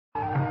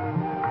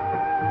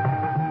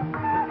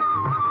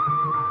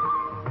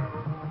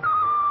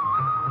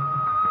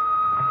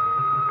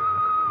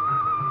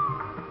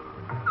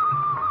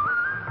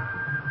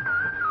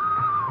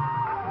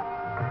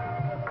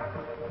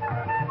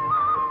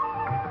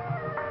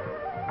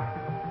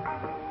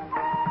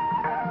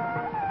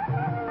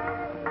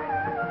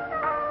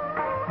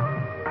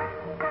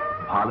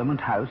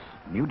Parliament House,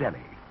 New Delhi,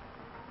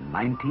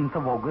 19th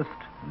of August,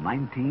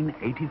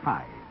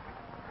 1985,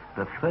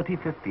 the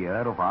 35th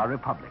year of our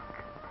Republic.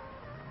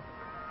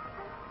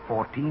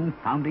 14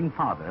 founding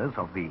fathers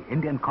of the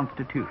Indian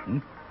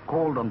Constitution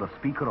called on the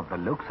Speaker of the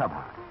Lok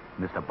Sabha,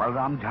 Mr.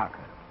 Balram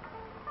Jharkhar.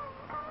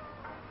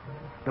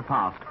 The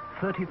past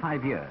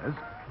 35 years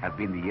have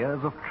been the years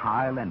of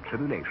trial and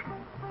tribulation.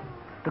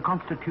 The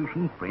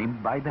Constitution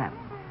framed by them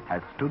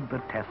has stood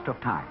the test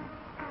of time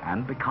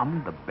and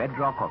become the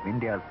bedrock of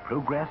India's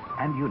progress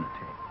and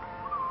unity.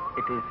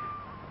 It is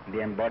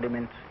the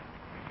embodiment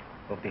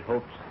of the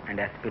hopes and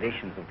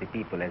aspirations of the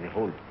people as a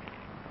whole,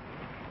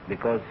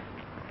 because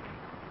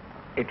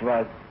it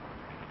was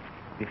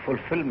the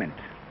fulfillment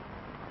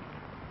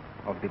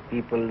of the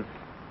people's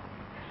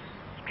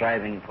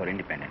striving for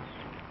independence.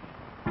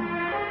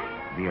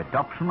 The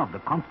adoption of the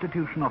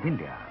Constitution of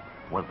India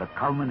was the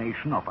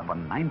culmination of a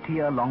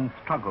 90-year-long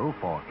struggle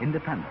for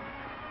independence.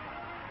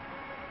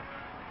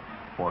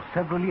 For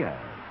several years,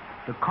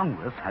 the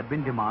Congress had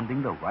been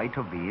demanding the right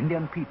of the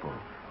Indian people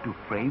to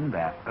frame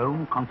their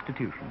own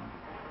constitution.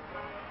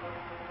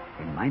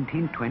 In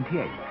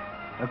 1928,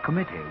 a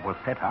committee was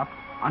set up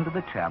under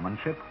the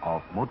chairmanship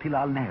of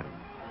Motilal Nehru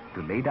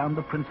to lay down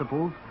the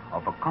principles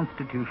of a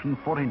constitution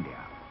for India.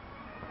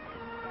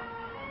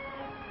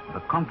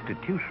 The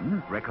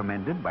constitution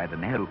recommended by the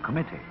Nehru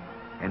Committee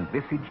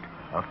envisaged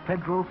a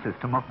federal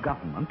system of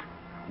government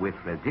with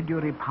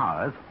residuary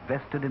powers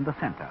vested in the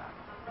center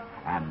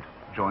and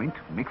joint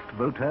mixed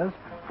voters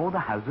for the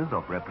houses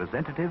of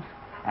representatives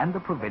and the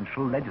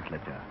provincial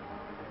legislature.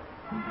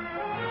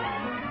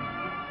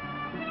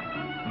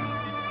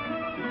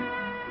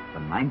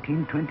 The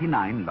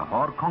 1929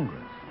 Lahore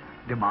Congress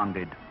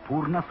demanded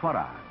Purna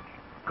Swaraj,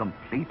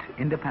 complete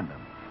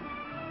independence.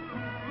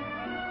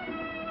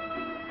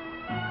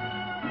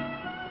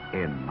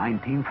 In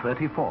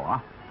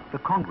 1934, the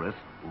Congress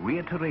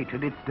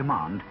reiterated its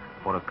demand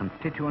for a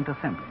constituent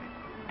assembly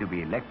to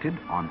be elected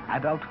on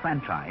adult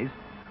franchise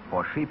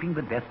for shaping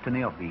the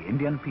destiny of the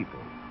Indian people.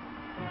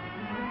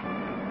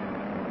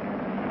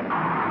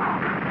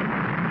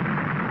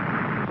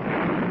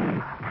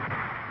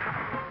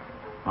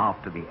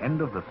 After the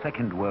end of the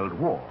Second World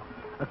War,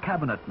 a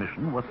cabinet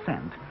mission was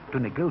sent to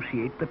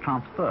negotiate the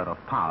transfer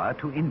of power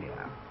to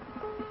India.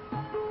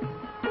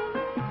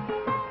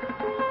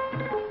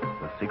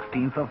 The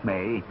 16th of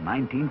May,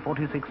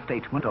 1946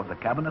 statement of the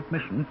cabinet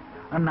mission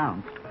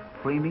announced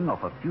framing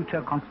of a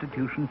future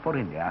constitution for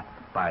India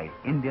by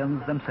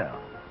Indians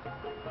themselves.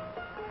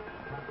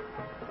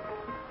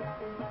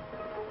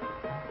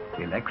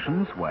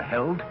 Elections were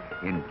held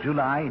in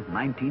July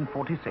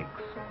 1946,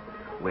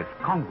 with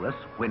Congress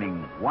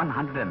winning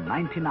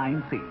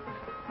 199 seats.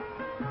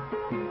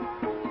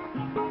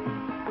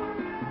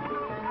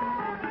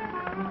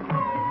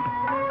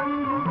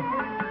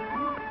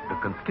 The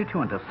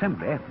Constituent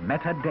Assembly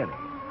met at Delhi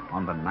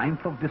on the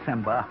 9th of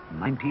December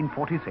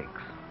 1946.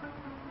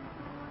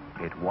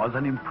 It was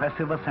an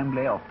impressive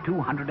assembly of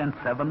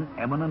 207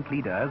 eminent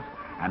leaders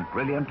and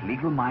brilliant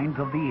legal minds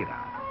of the era.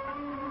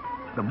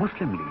 The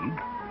Muslim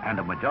League and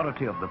a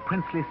majority of the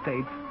princely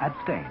states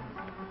abstained.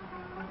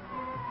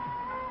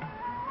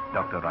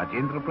 Dr.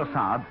 Rajendra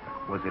Prasad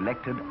was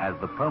elected as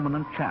the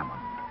permanent chairman.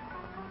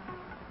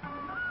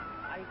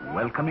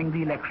 Welcoming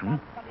the election,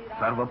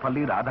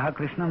 Sarvapalli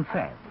Radhakrishnan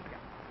said,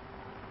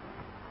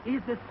 "He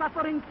is the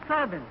suffering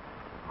servant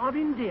of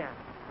India,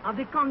 of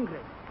the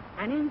Congress,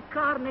 and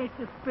incarnates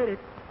the spirit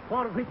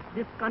for which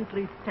this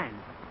country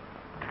stands."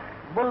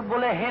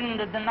 Bulbul-e-Hind,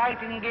 the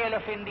nightingale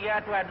of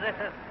India, to address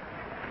us.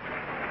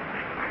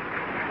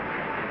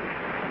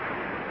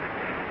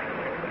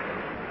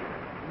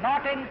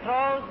 Not in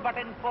prose, but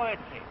in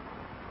poetry.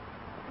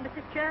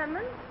 Mr.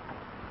 Chairman,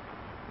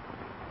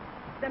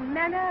 the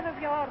manner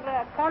of your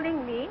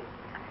calling me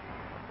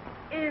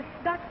is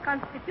not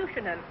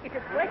constitutional, it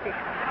is poetic.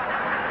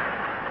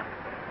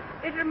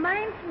 It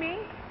reminds me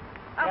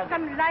of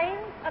some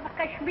lines of a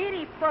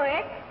Kashmiri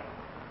poet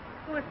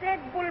who said,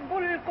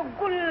 "Bulbul ko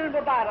gul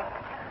mubarak,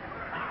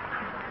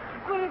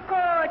 gul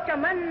ko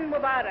chaman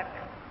mubarak,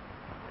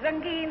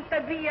 rangeen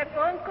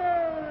tabiyaton ko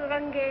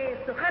range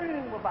sukhan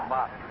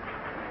mubarak."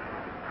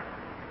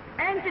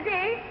 And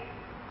today,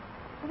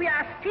 we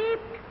are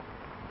steeped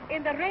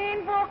in the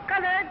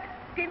rainbow-colored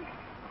tints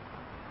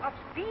of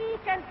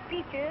speech and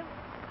speeches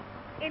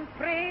in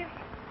praise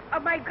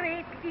of my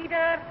great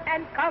leader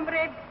and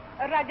comrade,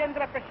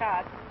 Rajendra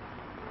Prasad.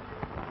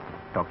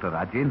 Dr.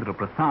 Rajendra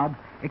Prasad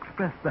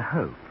expressed the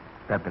hope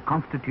that the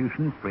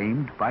Constitution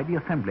framed by the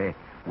Assembly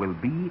will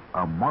be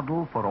a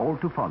model for all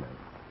to follow.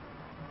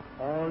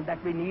 All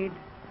that we need,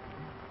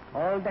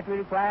 all that we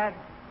require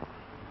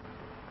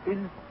is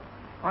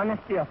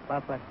honesty of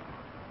purpose,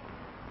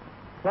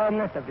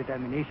 firmness of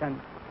determination,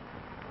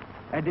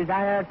 a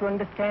desire to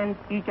understand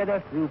each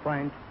other's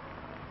viewpoints,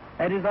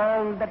 a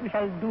resolve that we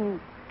shall do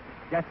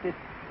justice.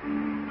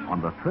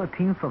 On the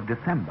 13th of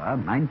December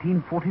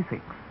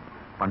 1946,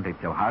 Pandit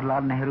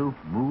Jawaharlal Nehru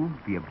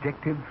moved the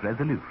Objectives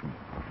Resolution.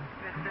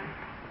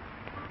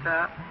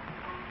 Sir,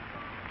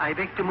 I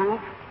beg to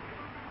move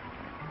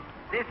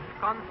This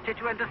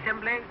Constituent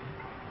Assembly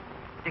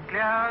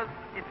declares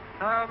its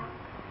firm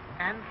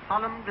and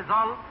solemn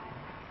resolve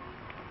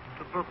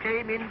to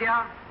proclaim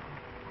India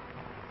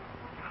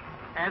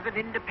as an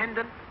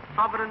independent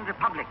sovereign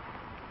republic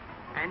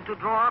and to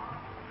draw up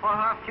for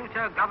her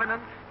future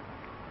governance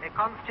a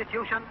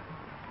constitution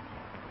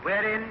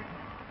wherein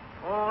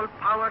all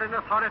power and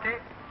authority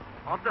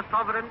of the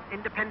sovereign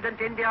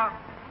independent India,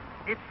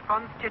 its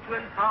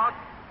constituent parts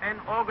and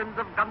organs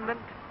of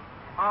government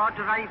are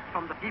derived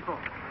from the people.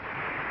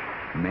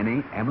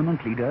 Many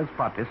eminent leaders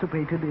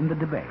participated in the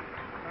debate.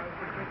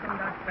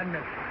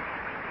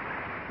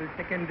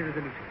 Second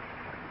resolution.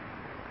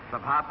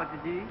 सभापति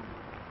जी,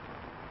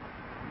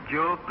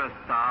 जो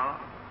प्रस्ताव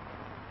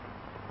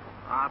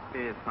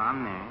आपके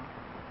सामने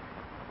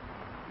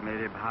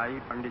मेरे भाई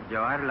पंडित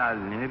जवाहरलाल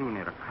नेहरू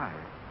ने रखा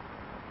है,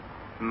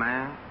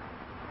 मैं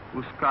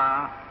उसका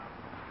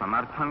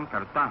समर्थन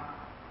करता हूँ.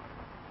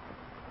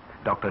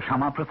 Dr.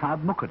 Shama Prasad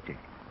Mukherjee.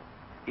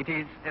 It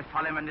is a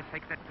solemn and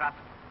sacred trust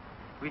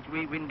which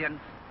we Indians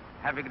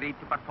have agreed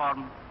to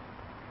perform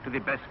to the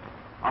best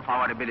of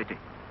our ability.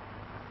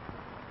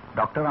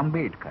 Dr.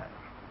 Ambedkar.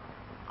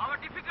 Our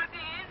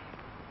difficulty is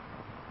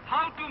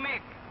how to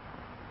make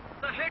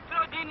the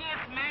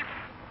heterogeneous mess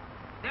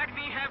that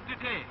we have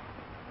today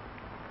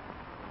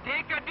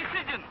take a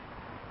decision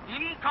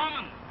in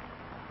common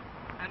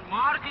and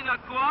march in a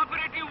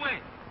cooperative way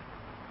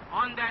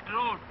on that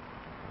road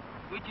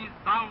which is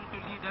bound to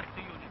lead us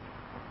to unity.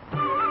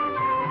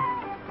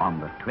 On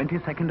the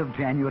 22nd of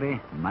January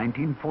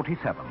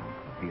 1947,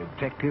 the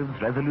Objectives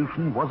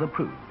Resolution was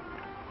approved.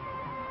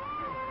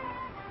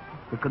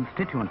 The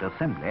Constituent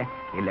Assembly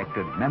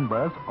elected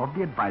members of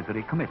the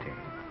Advisory Committee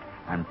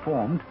and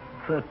formed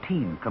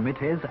 13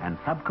 committees and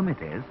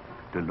subcommittees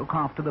to look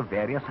after the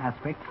various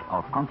aspects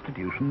of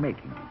constitution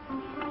making.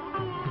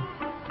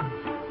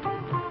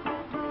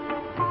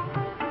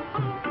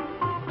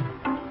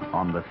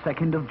 On the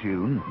 2nd of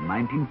June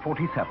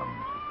 1947,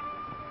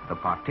 the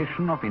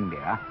partition of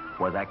India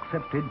was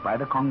accepted by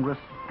the Congress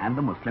and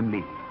the Muslim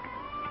League.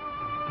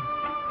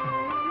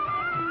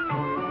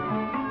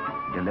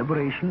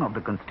 Deliberation of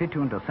the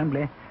Constituent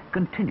Assembly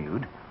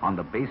continued on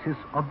the basis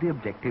of the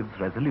Objectives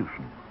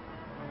Resolution.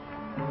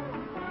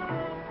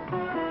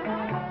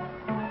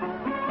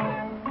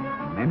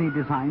 Many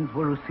designs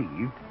were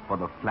received for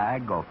the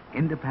flag of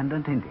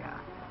independent India.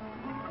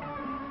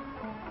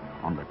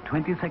 On the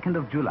 22nd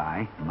of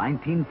July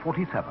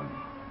 1947,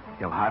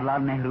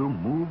 Jawaharlal Nehru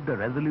moved a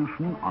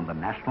resolution on the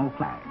national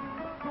flag.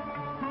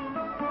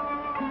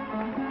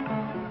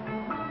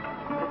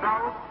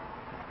 Resolved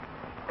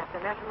that the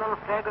national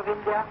flag of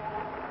India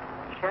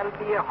shall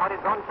be a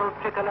horizontal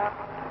tricolour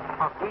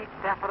of wheat,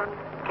 saffron,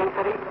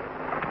 kesari,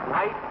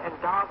 white and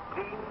dark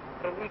green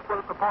in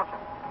equal proportion.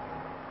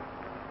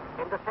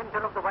 In the center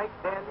of the white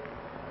band,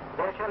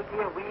 there shall be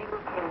a wheel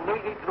in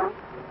navy blue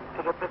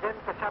to represent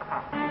the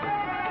charpa.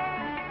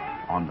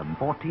 On the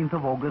 14th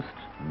of August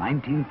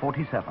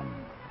 1947,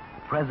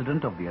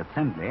 President of the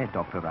Assembly,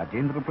 Dr.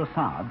 Rajendra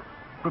Prasad,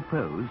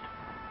 proposed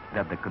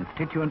that the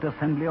Constituent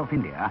Assembly of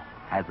India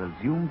has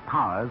assumed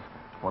powers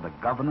for the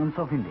governance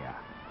of India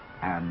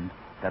and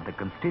that the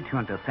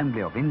Constituent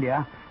Assembly of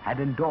India had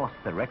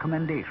endorsed the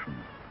recommendation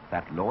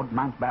that Lord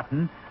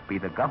Mountbatten be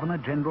the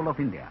Governor-General of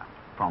India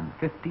from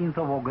 15th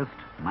of August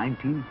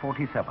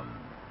 1947.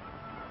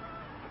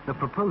 The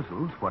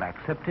proposals were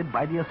accepted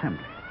by the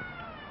Assembly.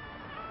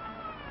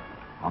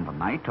 On the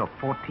night of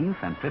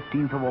 14th and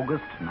 15th of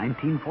August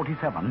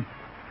 1947,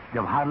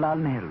 Jawaharlal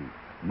Nehru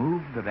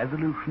moved the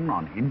resolution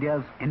on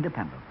India's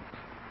independence.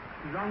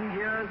 Long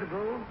years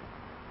ago,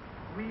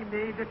 we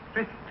made a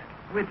tryst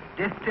with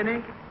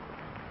destiny,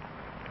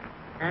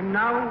 and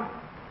now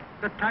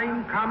the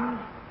time comes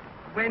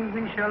when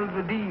we shall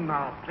redeem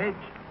our pledge,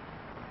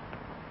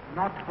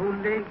 not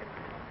wholly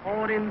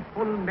or in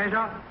full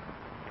measure,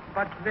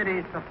 but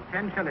very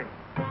substantially.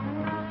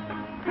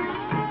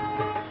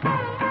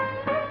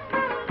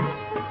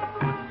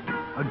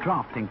 A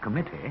drafting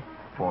committee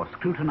for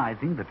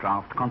scrutinizing the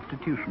draft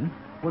constitution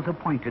was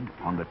appointed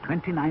on the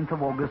 29th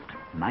of August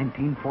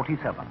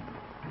 1947.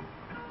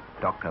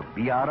 Dr.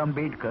 B.R.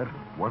 Ambedkar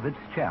was its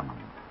chairman,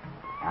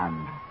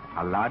 and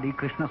Alladi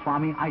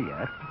Krishnaswamy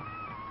Iyer,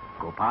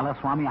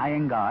 Gopalaswamy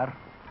Iyengar,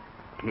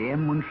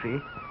 K.M.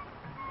 Munshi,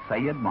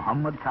 Sayyid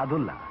Muhammad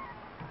Sadullah,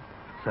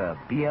 Sir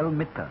B.L.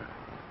 Mittal,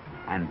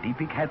 and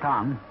D.P.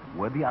 Khaitan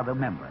were the other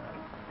members.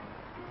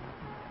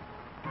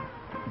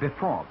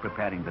 Before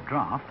preparing the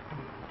draft,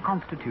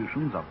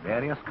 constitutions of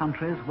various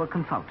countries were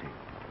consulted.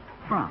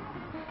 France,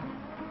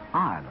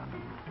 Ireland,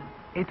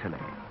 Italy,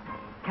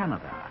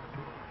 Canada,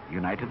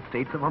 United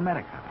States of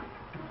America,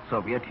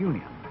 Soviet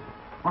Union,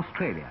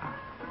 Australia,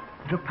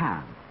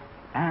 Japan,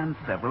 and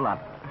several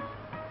others.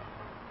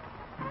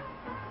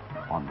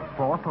 On the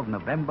 4th of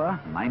November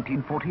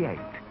 1948,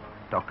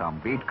 Dr.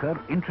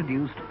 Ambedkar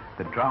introduced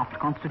the draft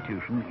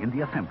constitution in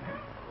the Assembly.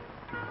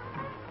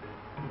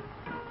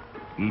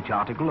 Each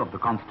article of the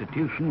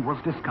Constitution was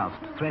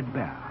discussed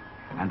threadbare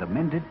and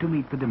amended to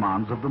meet the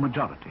demands of the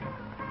majority.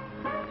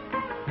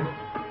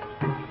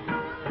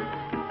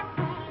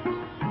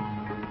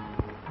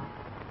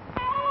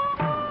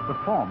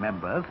 4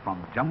 members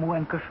from Jammu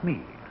and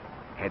Kashmir,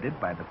 headed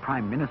by the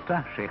Prime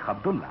Minister Sheikh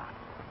Abdullah,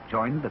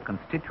 joined the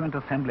Constituent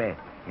Assembly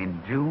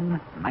in June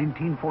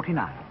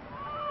 1949.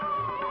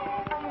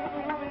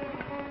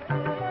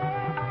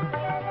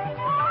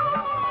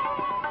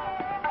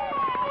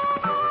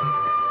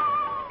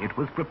 It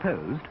was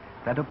proposed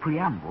that a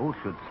preamble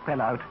should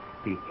spell out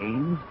the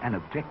aims and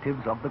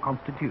objectives of the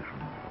Constitution.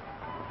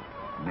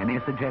 Many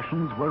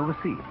suggestions were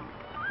received.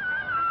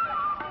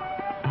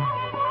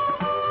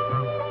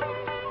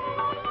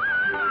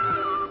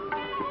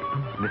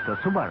 Mr.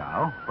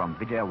 Subbarao from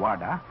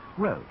Vijayawada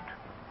wrote,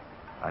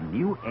 "A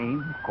new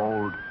aim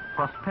called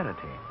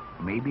prosperity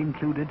may be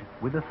included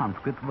with a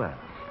Sanskrit verse.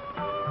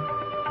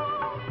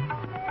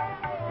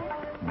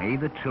 May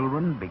the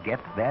children beget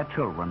their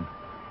children,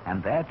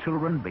 and their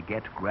children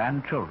beget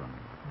grandchildren.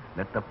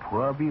 Let the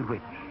poor be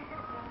rich."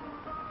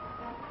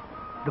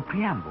 The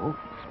preamble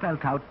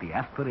spelt out the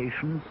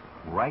aspirations,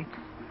 rights,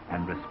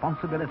 and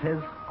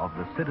responsibilities of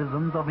the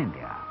citizens of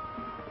India.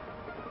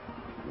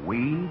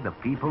 We, the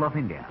people of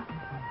India,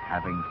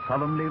 having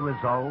solemnly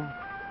resolved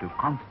to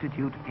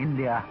constitute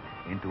India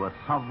into a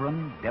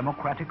sovereign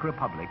democratic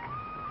republic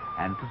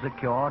and to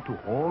secure to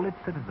all its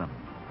citizens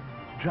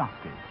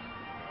justice,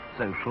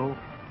 social,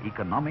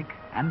 economic,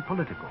 and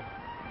political,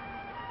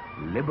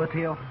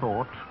 liberty of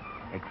thought,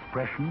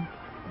 expression,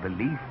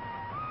 belief,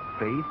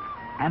 faith,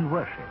 and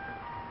worship,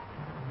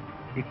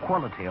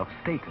 equality of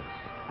status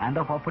and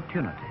of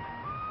opportunity,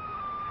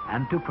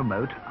 and to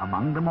promote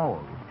among them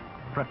all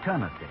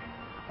fraternity,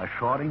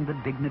 assuring the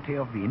dignity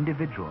of the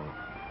individual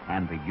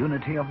and the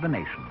unity of the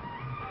nation.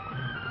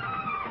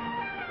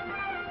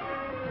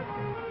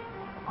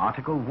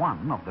 Article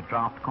 1 of the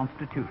draft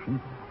Constitution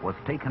was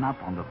taken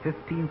up on the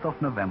 15th of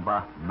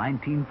November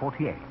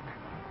 1948.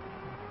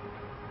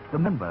 The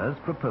members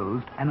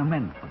proposed an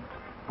amendment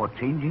for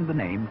changing the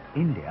name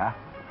India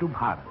to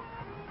Bharat.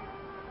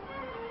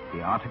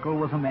 The article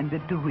was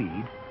amended to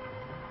read,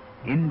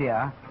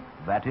 "India,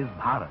 that is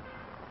Bharat,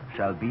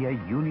 shall be a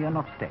union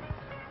of states."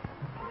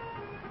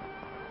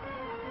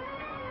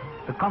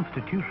 The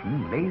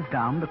Constitution lays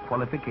down the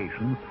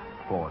qualifications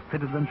for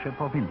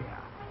citizenship of India.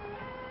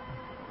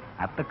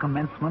 At the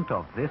commencement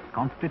of this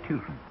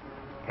Constitution,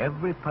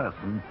 every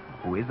person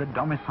who is a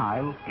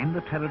domicile in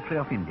the territory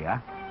of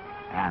India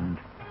and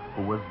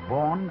who was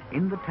born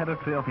in the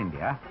territory of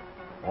India,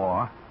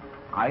 or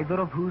either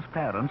of whose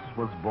parents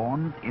was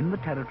born in the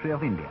territory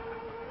of India,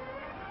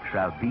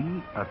 shall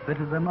be a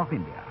citizen of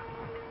India.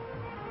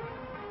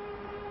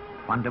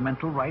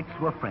 Fundamental rights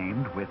were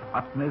framed with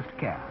utmost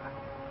care.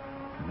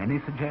 Many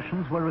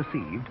suggestions were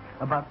received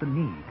about the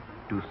need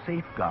to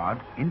safeguard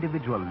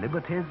individual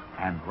liberties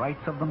and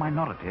rights of the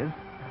minorities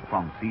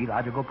from C.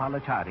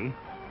 Rajagopalachari,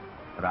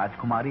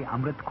 Rajkumari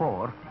Amrit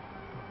Kaur,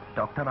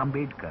 Dr.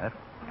 Ambedkar,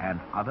 and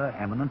other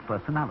eminent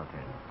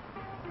personalities.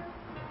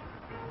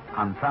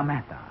 Hansa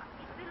Mehta.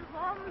 It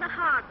will warm the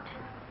heart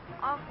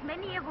of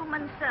many a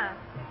woman, sir,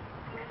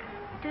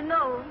 to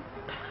know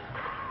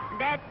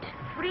that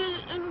free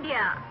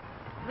India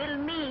will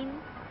mean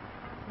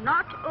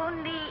not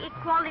only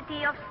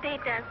equality of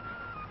status,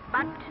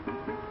 but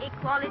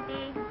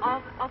equality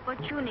of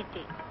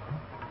opportunity.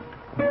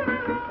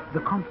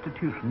 The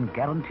Constitution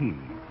guarantees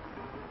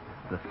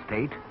the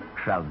state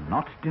shall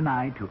not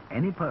deny to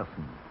any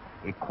person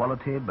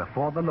equality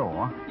before the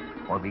law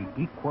or the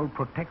equal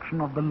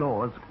protection of the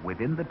laws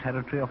within the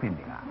territory of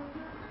India.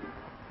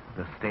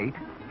 The state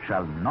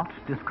shall not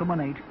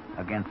discriminate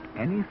against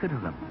any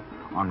citizen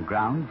on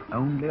grounds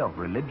only of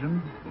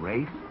religion,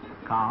 race,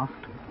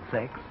 caste,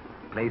 sex,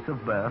 place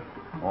of birth,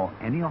 or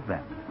any of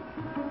them.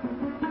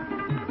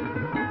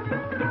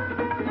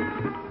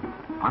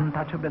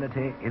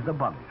 Untouchability is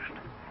abolished,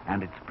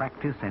 and its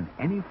practice in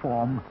any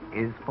form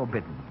is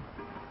forbidden.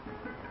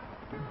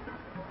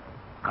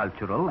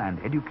 Cultural and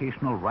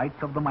educational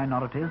rights of the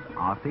minorities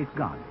are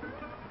safeguarded.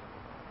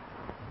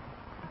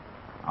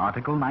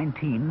 Article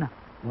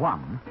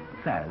 19(1)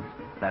 says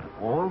that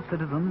all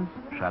citizens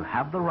shall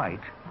have the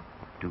right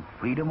to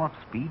freedom of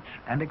speech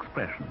and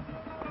expression,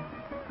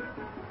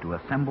 to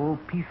assemble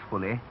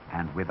peacefully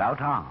and without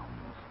arms,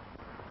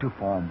 to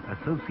form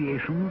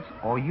associations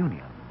or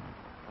unions,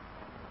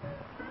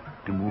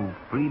 to move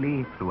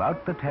freely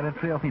throughout the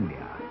territory of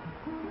India,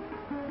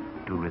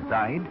 to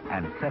reside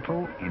and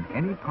settle in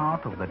any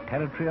part of the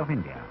territory of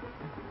India,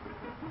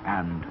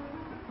 and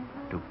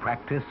to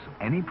practice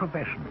any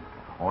profession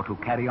or to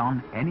carry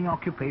on any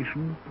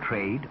occupation,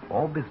 trade,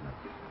 or business.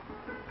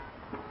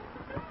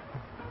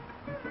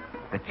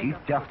 The Chief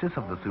Justice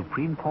of the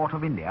Supreme Court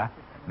of India,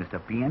 Mr.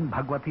 P.N.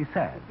 Bhagwati,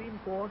 says, The Supreme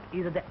Court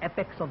is at the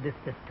apex of this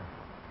system.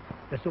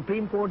 The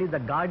Supreme Court is the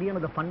guardian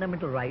of the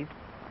fundamental rights,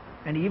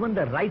 and even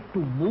the right to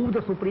move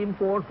the Supreme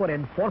Court for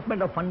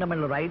enforcement of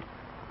fundamental rights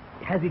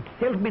has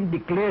itself been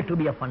declared to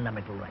be a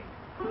fundamental right.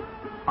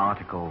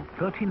 Article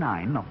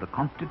 39 of the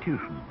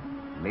Constitution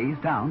lays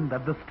down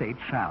that the state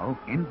shall,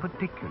 in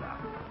particular,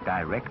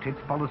 direct its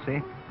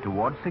policy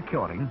towards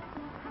securing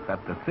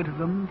that the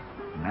citizens,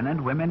 men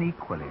and women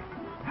equally,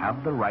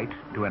 have the right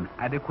to an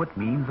adequate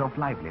means of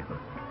livelihood.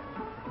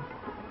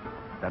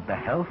 that the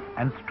health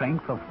and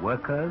strength of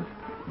workers,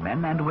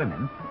 men and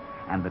women,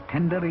 and the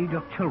tender age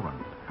of children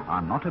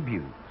are not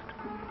abused,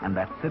 and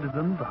that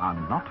citizens are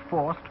not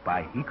forced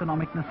by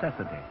economic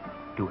necessity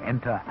to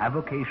enter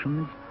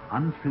avocations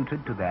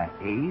unsuited to their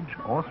age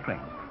or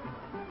strength,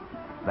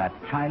 that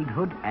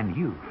childhood and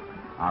youth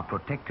are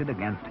protected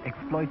against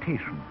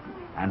exploitation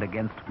and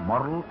against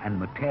moral and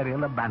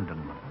material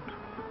abandonment.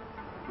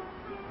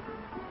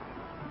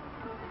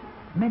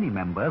 Many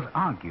members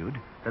argued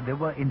that there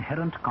were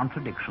inherent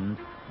contradictions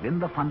in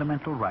the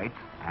fundamental rights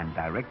and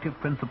directive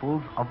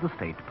principles of the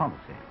state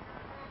policy.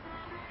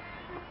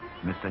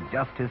 Mr.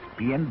 Justice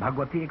P.N.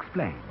 Bhagwati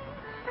explained.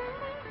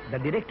 The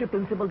directive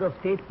principles of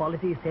state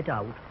policy set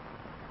out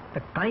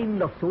the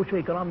kind of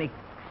socio-economic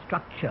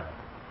structure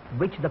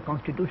which the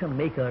constitution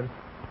makers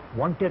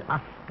wanted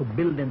us to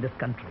build in this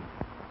country.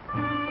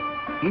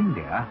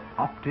 India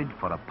opted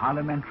for a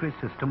parliamentary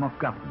system of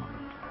government,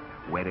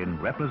 wherein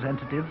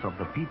representatives of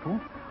the people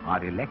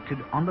are elected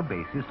on the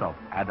basis of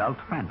adult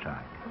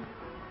franchise.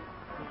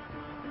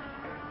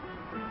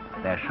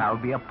 There shall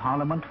be a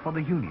parliament for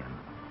the Union,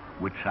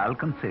 which shall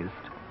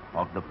consist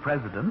of the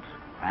President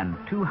and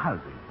 2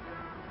 houses,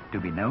 to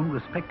be known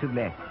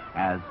respectively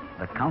as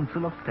the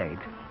Council of State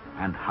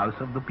and House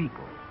of the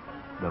People,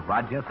 the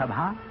Rajya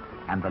Sabha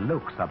and the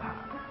Lok Sabha.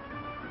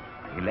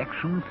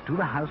 Elections to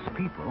the House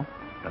People,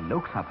 the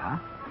Lok Sabha,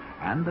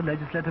 and the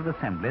legislative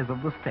assemblies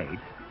of the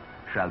states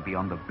shall be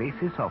on the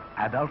basis of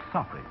adult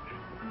suffrage.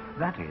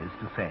 That is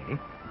to say,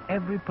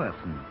 every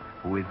person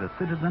who is a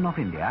citizen of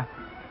India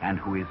and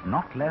who is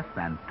not less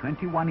than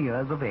 21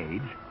 years of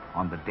age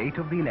on the date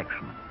of the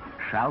election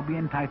shall be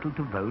entitled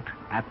to vote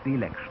at the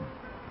election.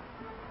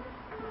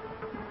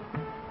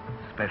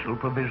 Special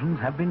provisions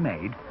have been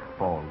made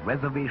for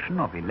reservation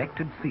of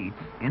elected seats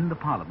in the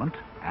Parliament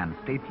and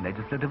state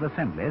legislative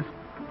assemblies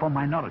for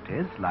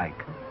minorities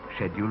like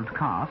scheduled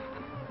castes,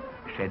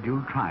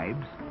 scheduled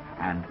tribes,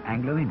 and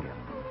Anglo-Indians.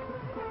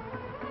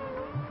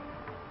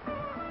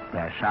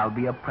 There shall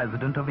be a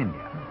President of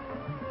India.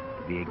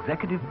 The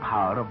executive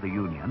power of the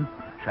Union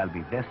shall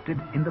be vested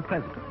in the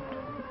President.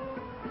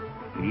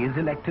 He is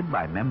elected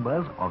by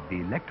members of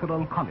the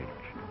Electoral College,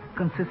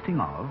 consisting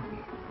of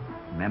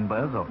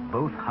members of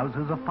both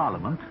Houses of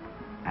Parliament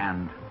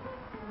and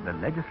the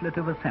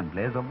legislative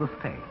assemblies of the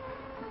states.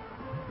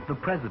 The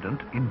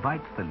President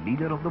invites the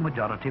leader of the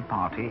majority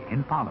party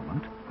in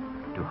Parliament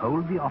to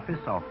hold the office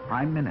of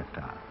Prime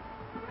Minister,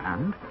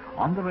 and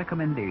on the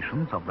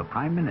recommendations of the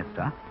Prime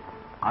Minister,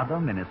 other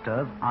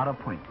ministers are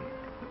appointed.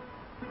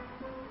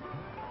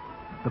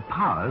 The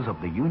powers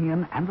of the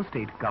Union and the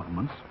state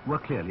governments were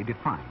clearly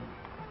defined.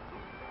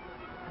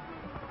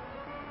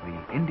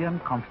 The Indian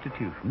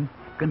Constitution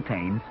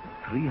contains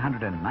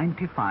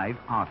 395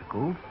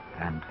 articles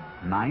and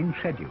 9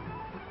 schedules.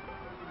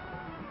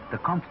 The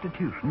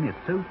Constitution is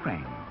so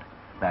framed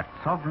that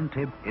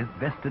sovereignty is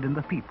vested in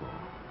the people.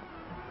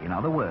 In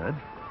other words,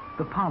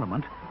 the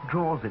Parliament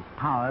draws its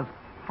powers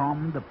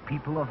from the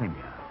people of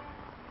India.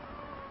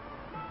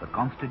 The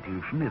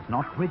Constitution is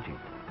not rigid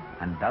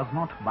and does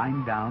not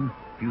bind down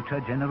future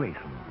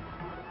generations.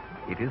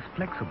 It is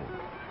flexible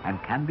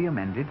and can be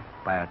amended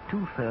by a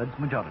 2/3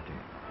 majority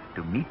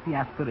to meet the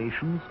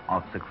aspirations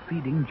of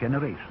succeeding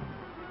generations.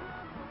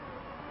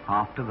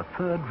 After the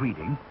 3rd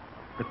reading,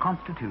 the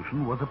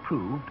Constitution was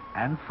approved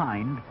and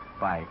signed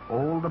by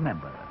all the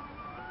members.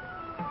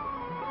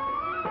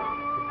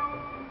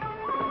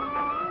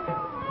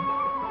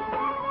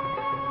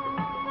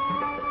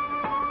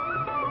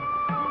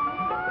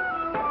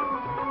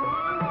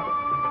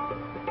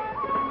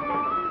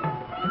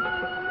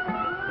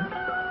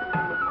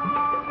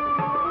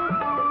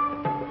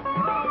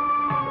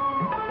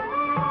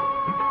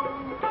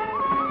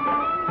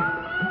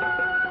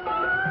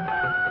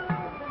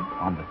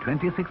 On the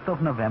 26th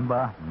of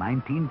November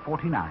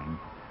 1949,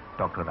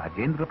 Dr.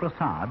 Rajendra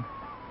Prasad,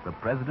 the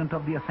President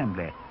of the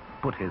Assembly,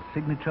 put his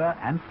signature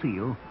and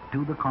seal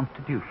to the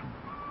Constitution.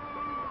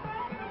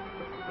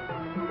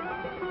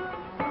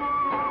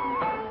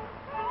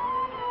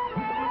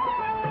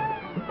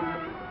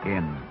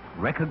 In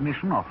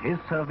recognition of his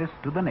service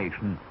to the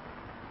nation,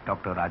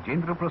 Dr.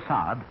 Rajendra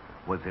Prasad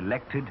was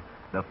elected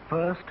the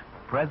first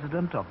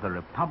President of the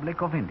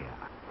Republic of India.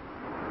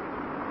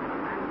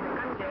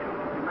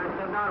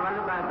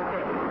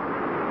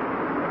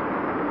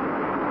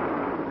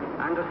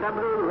 Under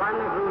Sub-Rule 1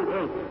 of Rule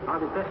 8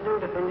 of the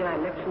President of India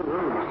Election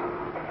Rules,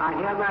 I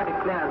hereby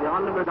declare the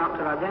Honorable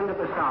Dr. Rajendra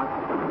Prasad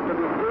to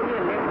be duly